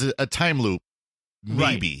it's caused a time loop,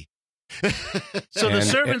 maybe. Right. So the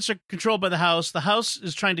servants are controlled by the house. The house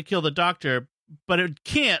is trying to kill the doctor, but it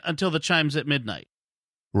can't until the chimes at midnight.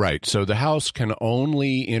 Right. So the house can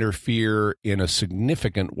only interfere in a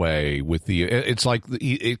significant way with it's like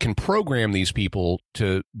it can program these people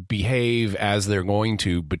to behave as they're going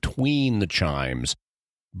to between the chimes,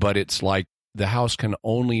 but it's like the house can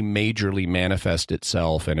only majorly manifest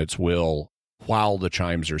itself and its will while the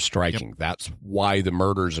chimes are striking. Yep. That's why the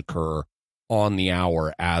murders occur on the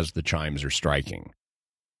hour as the chimes are striking.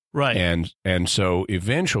 Right. And so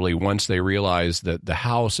eventually, once they realize that the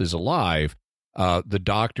house is alive, the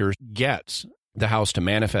doctor gets the house to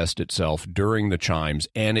manifest itself during the chimes,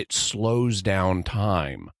 and it slows down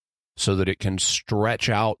time so that it can stretch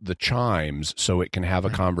out the chimes so it can have a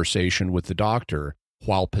conversation with the doctor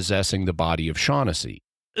while possessing the body of Shaughnessy.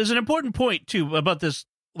 There's an important point, too, about this,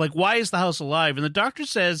 like, why is the house alive? And the doctor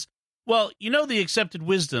says, well, the accepted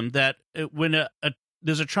wisdom that when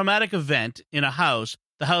there's a traumatic event in a house,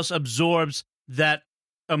 the house absorbs that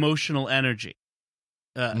emotional energy.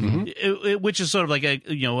 Which is sort of like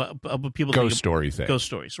people ghost story thing. Ghost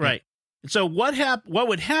stories, right? And so what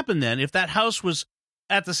would happen then if that house was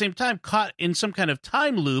at the same time caught in some kind of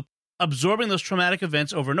time loop, absorbing those traumatic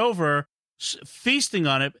events over and over, feasting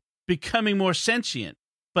on it, becoming more sentient?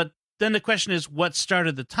 But then the question is, what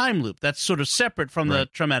started the time loop? That's sort of separate from the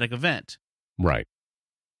traumatic event, right?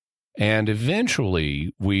 And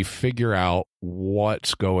eventually, we figure out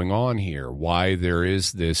what's going on here. Why there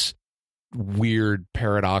is this weird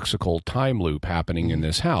paradoxical time loop happening in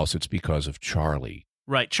this house. It's because of Charlie.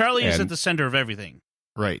 Right. Charlie is at the center of everything.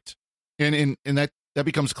 Right. And that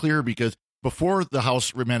becomes clear because before the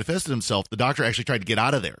house manifested himself, the doctor actually tried to get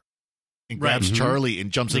out of there and grabs Charlie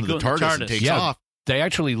and jumps into the TARDIS and takes off. They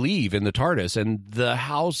actually leave in the TARDIS, and the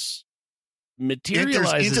house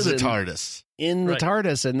materializes into the TARDIS. In the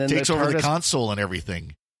TARDIS, and then takes the over TARDIS, the console and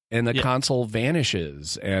everything. And the console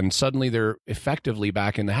vanishes, and suddenly they're effectively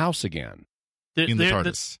back in the house again. In the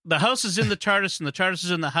TARDIS. The house is in the TARDIS, and the TARDIS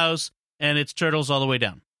is in the house, and it's turtles all the way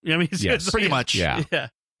down. You know what I mean? Yes. Pretty much. Yeah. Yeah.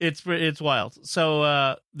 It's wild.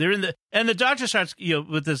 So they're in the doctor starts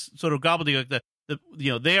with this sort of gobbledygook.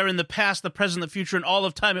 They are in the past, the present, the future, and all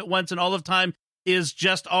of time at once, and all of time is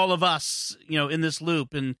just all of us. In this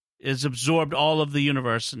loop, and is absorbed all of the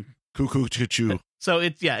universe. And Cuckoo choo. so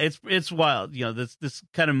it's wild. This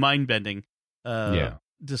kind of mind bending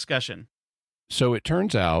discussion. So it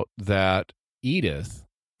turns out that Edith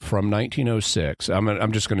from 1906.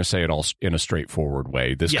 I'm just going to say it all in a straightforward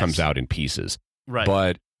way. This comes out in pieces, right?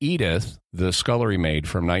 But Edith, the scullery maid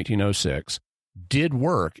from 1906, did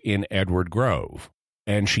work in Edward Grove,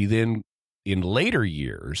 and she then, in later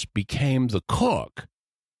years, became the cook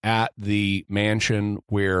at the mansion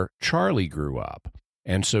where Charlie grew up.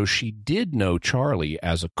 And so she did know Charlie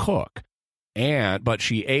as a cook, but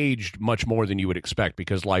she aged much more than you would expect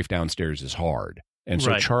because life downstairs is hard. And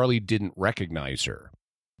so Charlie didn't recognize her.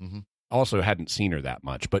 Mm-hmm. Also hadn't seen her that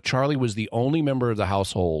much, but Charlie was the only member of the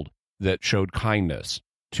household that showed kindness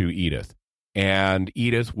to Edith. And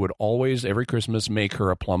Edith would always, every Christmas, make her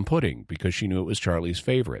a plum pudding because she knew it was Charlie's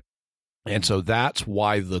favorite. And so that's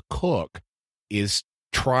why the cook is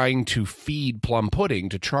trying to feed plum pudding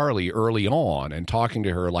to Charlie early on and talking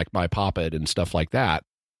to her like my poppet and stuff like that,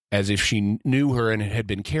 as if she knew her and had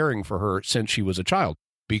been caring for her since she was a child.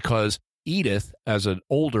 Because Edith, as an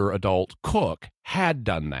older adult cook, had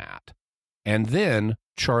done that. And then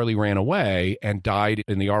Charlie ran away and died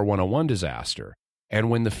in the R101 disaster. And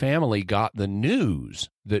when the family got the news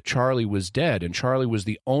that Charlie was dead, and Charlie was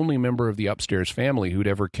the only member of the upstairs family who'd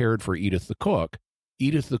ever cared for Edith the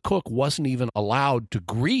cook wasn't even allowed to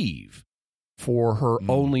grieve for her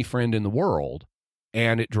only friend in the world,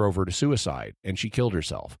 and it drove her to suicide, and she killed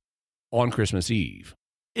herself on Christmas Eve.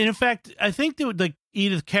 And in fact, I think that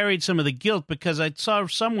Edith carried some of the guilt, because I saw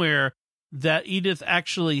somewhere that Edith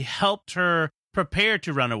actually helped her prepare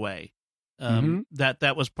to run away.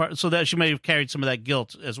 That was part, so that she may have carried some of that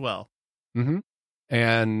guilt as well. Mm-hmm.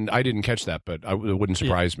 And I didn't catch that, but it wouldn't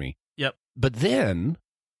surprise me. Yep. But then,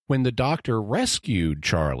 when the doctor rescued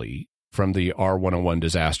Charlie from the R101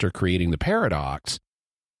 disaster, creating the paradox,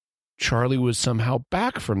 Charlie was somehow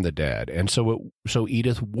back from the dead, and so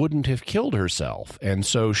Edith wouldn't have killed herself, and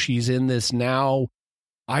so she's in this now,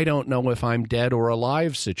 I don't know if I'm dead or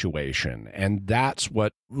alive situation. And that's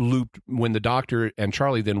what looped when the doctor and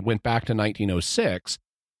Charlie then went back to 1906.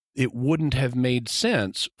 It wouldn't have made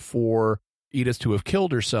sense for Edith to have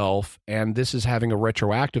killed herself. And this is having a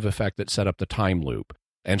retroactive effect that set up the time loop.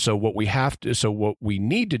 And so what we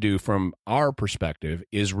need to do from our perspective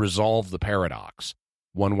is resolve the paradox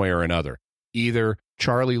one way or another. Either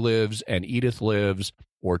Charlie lives and Edith lives,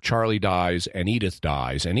 or Charlie dies and Edith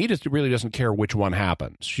dies. And Edith really doesn't care which one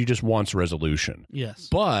happens. She just wants resolution. Yes.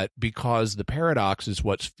 But because the paradox is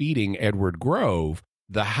what's feeding Edward Grove,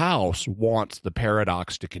 the house wants the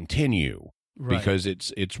paradox to continue. Right. Because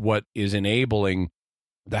it's what is enabling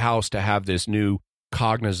the house to have this new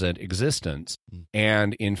cognizant existence.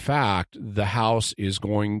 And in fact, the house is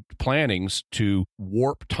planning to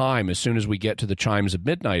warp time as soon as we get to the chimes of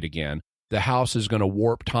midnight again. The house is going to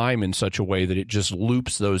warp time in such a way that it just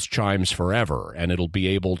loops those chimes forever, and it'll be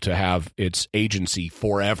able to have its agency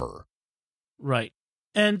forever. Right.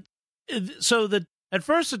 And so at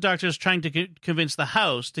first the doctor is trying to convince the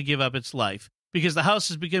house to give up its life, because the house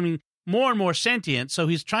is becoming more and more sentient. So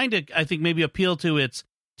he's trying to, I think, maybe appeal to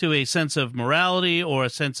a sense of morality or a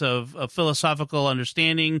sense of philosophical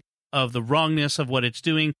understanding of the wrongness of what it's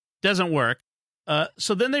doing. Doesn't work.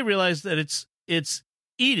 So then they realize that it's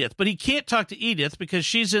Edith, but he can't talk to Edith because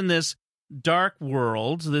she's in this dark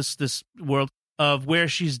world, this world of where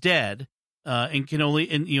she's dead, and can only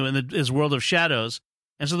in this world of shadows.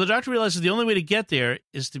 And so the doctor realizes the only way to get there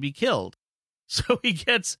is to be killed. So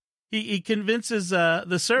he convinces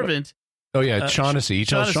the servant. Oh yeah, Shaughnessy. He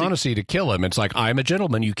tells Shaughnessy to kill him. It's like, I'm a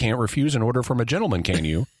gentleman. You can't refuse an order from a gentleman, can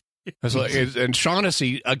you? And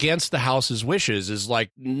Shaughnessy, against the house's wishes, is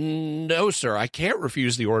like, no, sir, I can't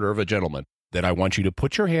refuse the order of a gentleman. That I want you to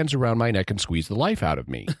put your hands around my neck and squeeze the life out of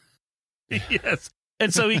me. Yes.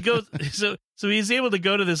 And so he goes, so he's able to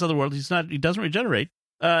go to this other world. He doesn't regenerate.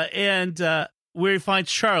 And where he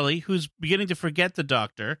finds Charlie, who's beginning to forget the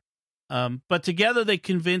doctor. But together they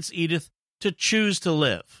convince Edith to choose to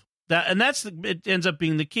live. It ends up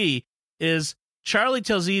being the key, is Charlie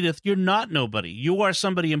tells Edith, you're not nobody. You are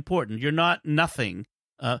somebody important. You're not nothing.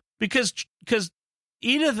 Because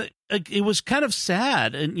Edith, it was kind of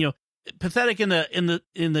sad and, pathetic in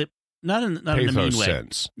the not in a mean way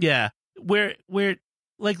sense. Yeah, where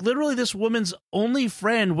like literally this woman's only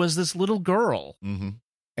friend was this little girl. Mm-hmm.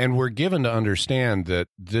 And we're given to understand that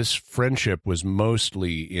this friendship was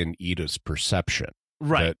mostly in Edith's perception.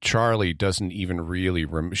 Right. That Charlie doesn't even really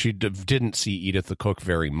she didn't see Edith the cook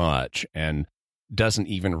very much and doesn't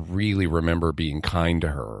even really remember being kind to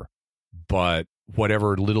her. But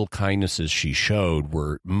whatever little kindnesses she showed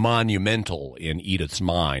were monumental in Edith's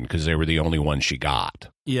mind because they were the only ones she got.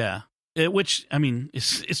 Yeah. Which, I mean,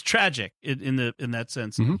 it's tragic in that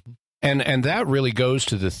sense. Mm-hmm. And that really goes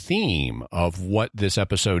to the theme of what this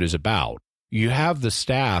episode is about. You have the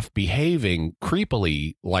staff behaving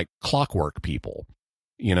creepily like clockwork people.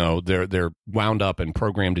 You know, they're wound up and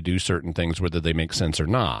programmed to do certain things, whether they make sense or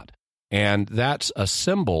not. And that's a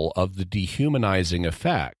symbol of the dehumanizing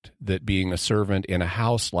effect that being a servant in a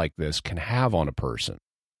house like this can have on a person,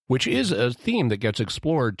 which is a theme that gets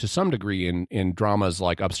explored to some degree in dramas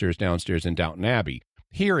like Upstairs, Downstairs, and Downton Abbey.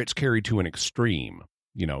 Here it's carried to an extreme.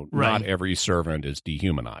 You know, not every servant is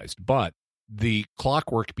dehumanized, but the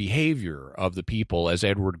clockwork behavior of the people as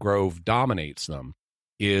Edward Grove dominates them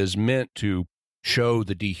is meant to show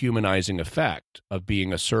the dehumanizing effect of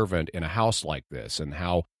being a servant in a house like this and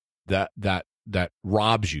how that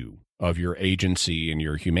robs you of your agency and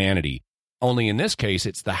your humanity. Only in this case,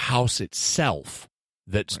 it's the house itself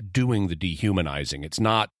that's doing the dehumanizing. It's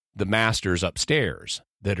not the masters upstairs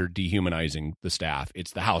that are dehumanizing the staff.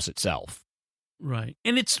 It's the house itself. Right.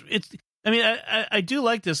 And it's I mean, I do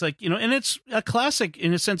like this, like, you know, and it's a classic,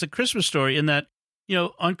 in a sense, a Christmas story in that, you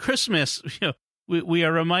know, on Christmas, you know, we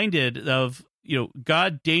are reminded of, you know,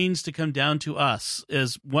 God deigns to come down to us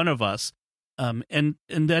as one of us. And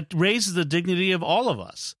that raises the dignity of all of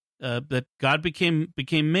us, that God became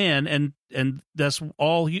man, and thus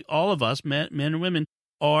all of us, men and women,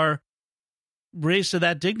 are raised to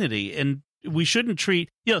that dignity. And we shouldn't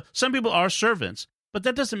treat, you know, some people are servants, but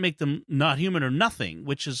that doesn't make them not human or nothing,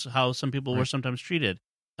 which is how some people were sometimes treated.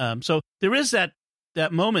 So there is that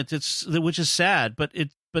moment, which is sad, but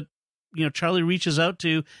you know, Charlie reaches out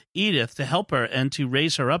to Edith to help her and to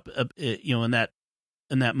raise her up, you know, in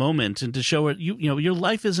that moment, and to show her, you know, your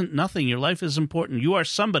life isn't nothing. Your life is important. You are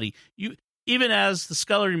somebody. You, even as the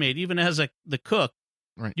scullery maid, even as the cook,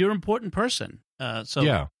 you're an important person. So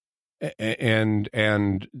yeah, and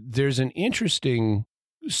there's an interesting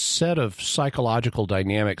set of psychological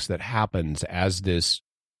dynamics that happens as this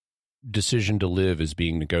decision to live is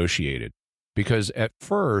being negotiated, because at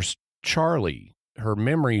first Charlie, her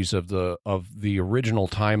memories of the original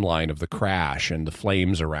timeline of the crash and the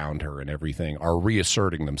flames around her and everything are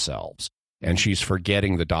reasserting themselves, and she's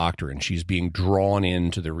forgetting the doctor, and she's being drawn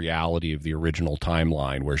into the reality of the original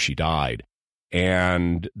timeline where she died,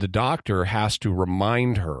 and the doctor has to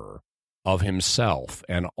remind her of himself,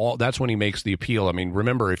 and all that's when he makes the appeal. I mean,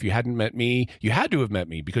 remember, if you hadn't met me, you had to have met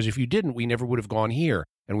me, because if you didn't, we never would have gone here,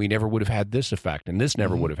 and we never would have had this effect, and this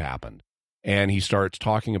never would have happened. And he starts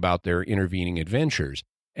talking about their intervening adventures.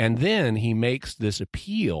 And then he makes this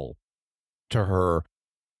appeal to her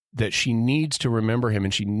that she needs to remember him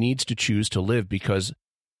and she needs to choose to live because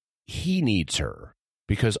he needs her.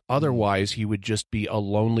 Because otherwise he would just be a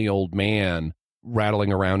lonely old man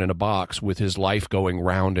rattling around in a box with his life going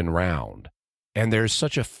round and round. And there's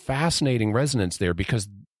such a fascinating resonance there, because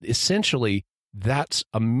essentially that's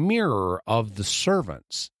a mirror of the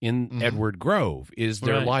servants in Edward Grove, is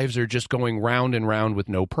their lives are just going round and round with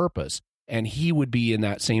no purpose. And he would be in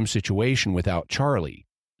that same situation without Charlie.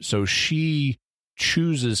 So she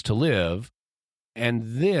chooses to live.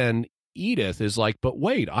 And then Edith is like, but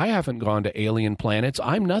wait, I haven't gone to alien planets.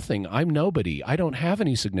 I'm nothing. I'm nobody. I don't have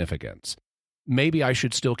any significance. Maybe I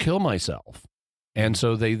should still kill myself. And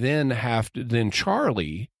so they then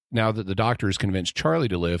Charlie, now that the doctor has convinced Charlie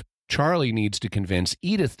to live, Charlie needs to convince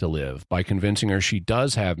Edith to live by convincing her she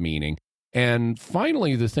does have meaning. And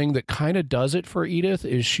finally, the thing that kind of does it for Edith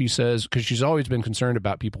is she says, because she's always been concerned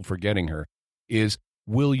about people forgetting her, is,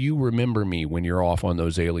 will you remember me when you're off on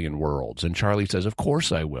those alien worlds? And Charlie says, of course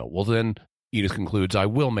I will. Well, then Edith concludes, I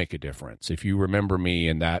will make a difference if you remember me,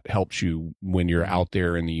 and that helps you when you're out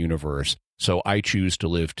there in the universe. So I choose to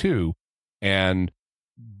live too. And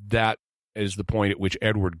that is the point at which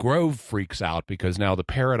Edward Grove freaks out, because now the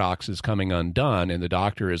paradox is coming undone, and the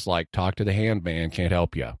doctor is like, talk to the hand, man, can't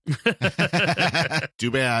help you. Too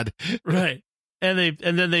bad. Right. And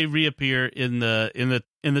then they reappear in the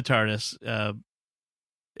TARDIS,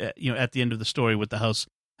 you know, at the end of the story, with the house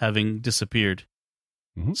having disappeared.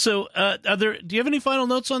 Mm-hmm. So do you have any final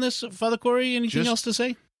notes on this, Father Corey? Anything else to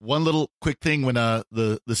say? One little quick thing, when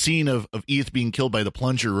the scene of Edith being killed by the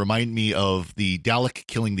plunger remind me of the Dalek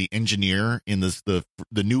killing the engineer in the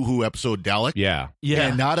New Who episode Dalek. Yeah.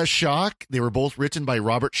 And not a shock, they were both written by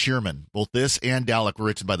Robert Shearman. Both this and Dalek were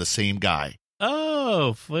written by the same guy.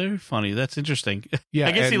 Oh, very funny. That's interesting. Yeah,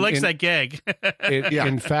 I guess he likes that gag.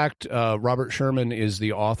 In fact, Robert Sherman is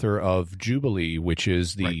the author of Jubilee, which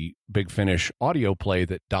is the Big Finish audio play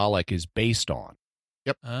that Dalek is based on.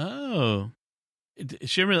 Yep. Oh.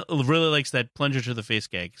 Sherman really likes that plunger to the face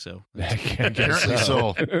gag. So Apparently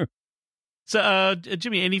so. So,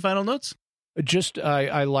 Jimmy, any final notes? Just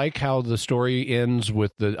I like how the story ends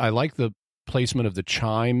with I like the placement of the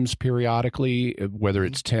chimes periodically, whether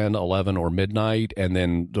it's 10, 11, or midnight. And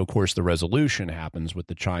then, of course, the resolution happens with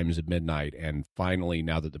the chimes at midnight. And finally,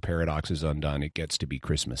 now that the paradox is undone, it gets to be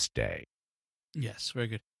Christmas Day. Yes, very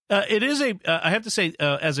good. It is I have to say,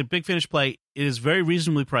 as a Big Finish play, it is very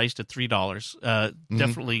reasonably priced at $3.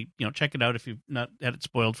 Definitely, check it out if you've not had it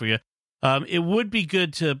spoiled for you. It would be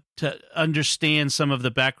good to understand some of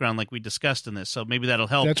the background like we discussed in this, so maybe that'll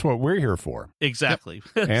help. That's what we're here for. Exactly.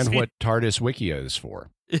 And what TARDIS Wikia is for.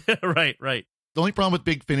 Right. The only problem with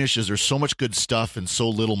Big Finish is there's so much good stuff and so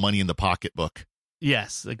little money in the pocketbook.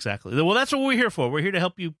 Yes, exactly. Well, that's what we're here for. We're here to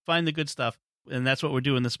help you find the good stuff, and that's what we're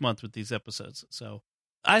doing this month with these episodes. So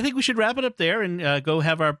I think we should wrap it up there and go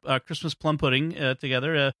have our Christmas plum pudding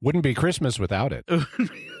together. Wouldn't be Christmas without it.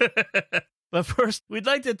 But first, we'd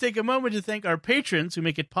like to take a moment to thank our patrons who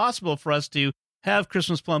make it possible for us to have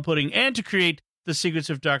Christmas plum pudding and to create The Secrets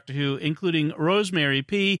of Doctor Who, including Rosemary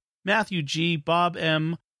P., Matthew G., Bob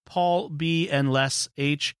M., Paul B., and Les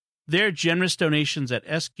H. Their generous donations at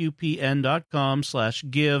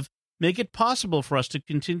sqpn.com/give make it possible for us to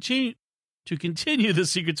continue The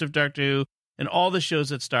Secrets of Doctor Who and all the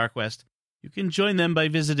shows at StarQuest. You can join them by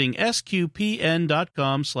visiting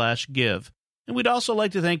sqpn.com/give. And we'd also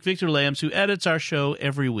like to thank Victor Lambs, who edits our show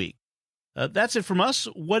every week. That's it from us.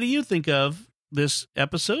 What do you think of this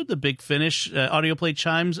episode, the Big Finish audio play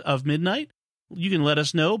Chimes of Midnight? You can let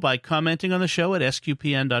us know by commenting on the show at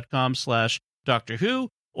sqpn.com/Doctor Who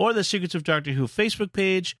or the Secrets of Doctor Who Facebook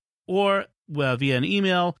page, or via an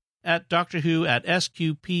email at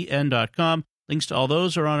drwho@sqpn.com. Links to all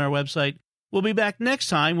those are on our website. We'll be back next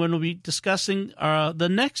time when we'll be discussing the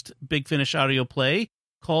next Big Finish audio play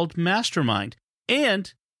called Mastermind.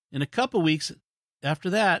 And in a couple weeks after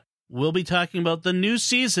that, we'll be talking about the new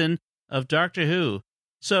season of Doctor Who.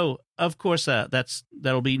 So, of course,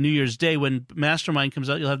 that'll be New Year's Day when Mastermind comes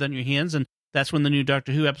out. You'll have that in your hands, and that's when the new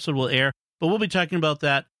Doctor Who episode will air. But we'll be talking about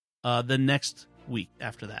that the next week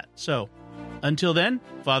after that. So, until then,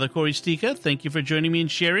 Father Corey Stika, thank you for joining me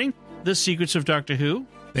and sharing The Secrets of Doctor Who.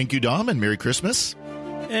 Thank you, Dom, and Merry Christmas.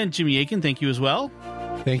 And Jimmy Aiken, thank you as well.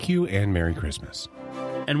 Thank you, and Merry Christmas.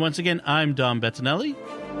 And once again, I'm Dom Bettinelli.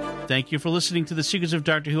 Thank you for listening to The Secrets of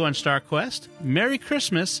Doctor Who on StarQuest. Merry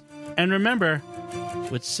Christmas, and remember,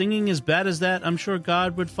 with singing as bad as that, I'm sure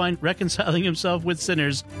God would find reconciling himself with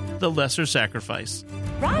sinners the lesser sacrifice.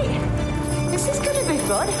 Right. This is going to be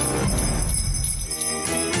fun.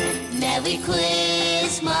 Merry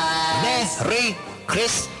Christmas. Merry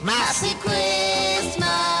Christmas. Happy Christmas.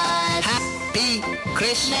 Happy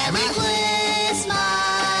Christmas. Merry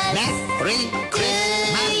Christmas. Merry Christmas.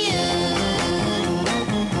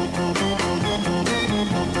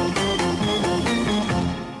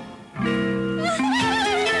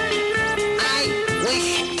 I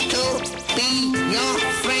wish to be your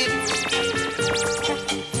friend.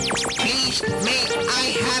 Please, may I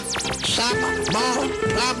have some more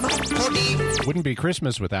plum pudding Wouldn't be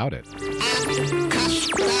Christmas without it. and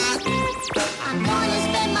custard? I'm gonna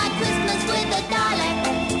spend my Christmas with a Dalek.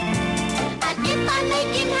 And if I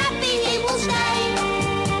make him happy, he will stay.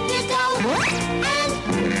 You go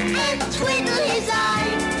and twiddle his eye.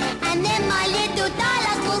 And then my little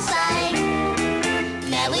Dalek will say,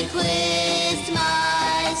 Merry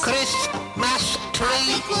Christmas. Christmas Happy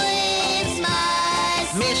tree,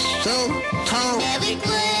 Christmas. mistletoe, Merry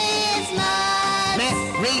Christmas.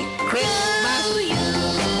 Merry Christmas. To you.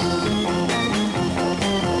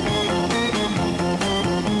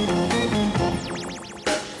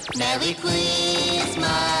 Merry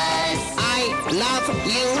Christmas. I love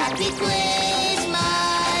you, Happy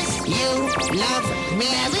Christmas. you love me.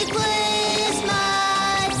 Merry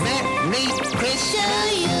Christmas. Merry To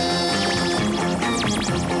Christmas. you.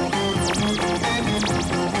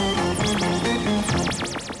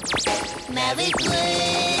 Merry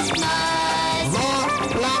Christmas. More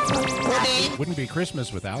plum pudding, Wouldn't be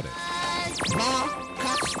Christmas without it. more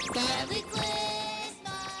custard. Merry Christmas.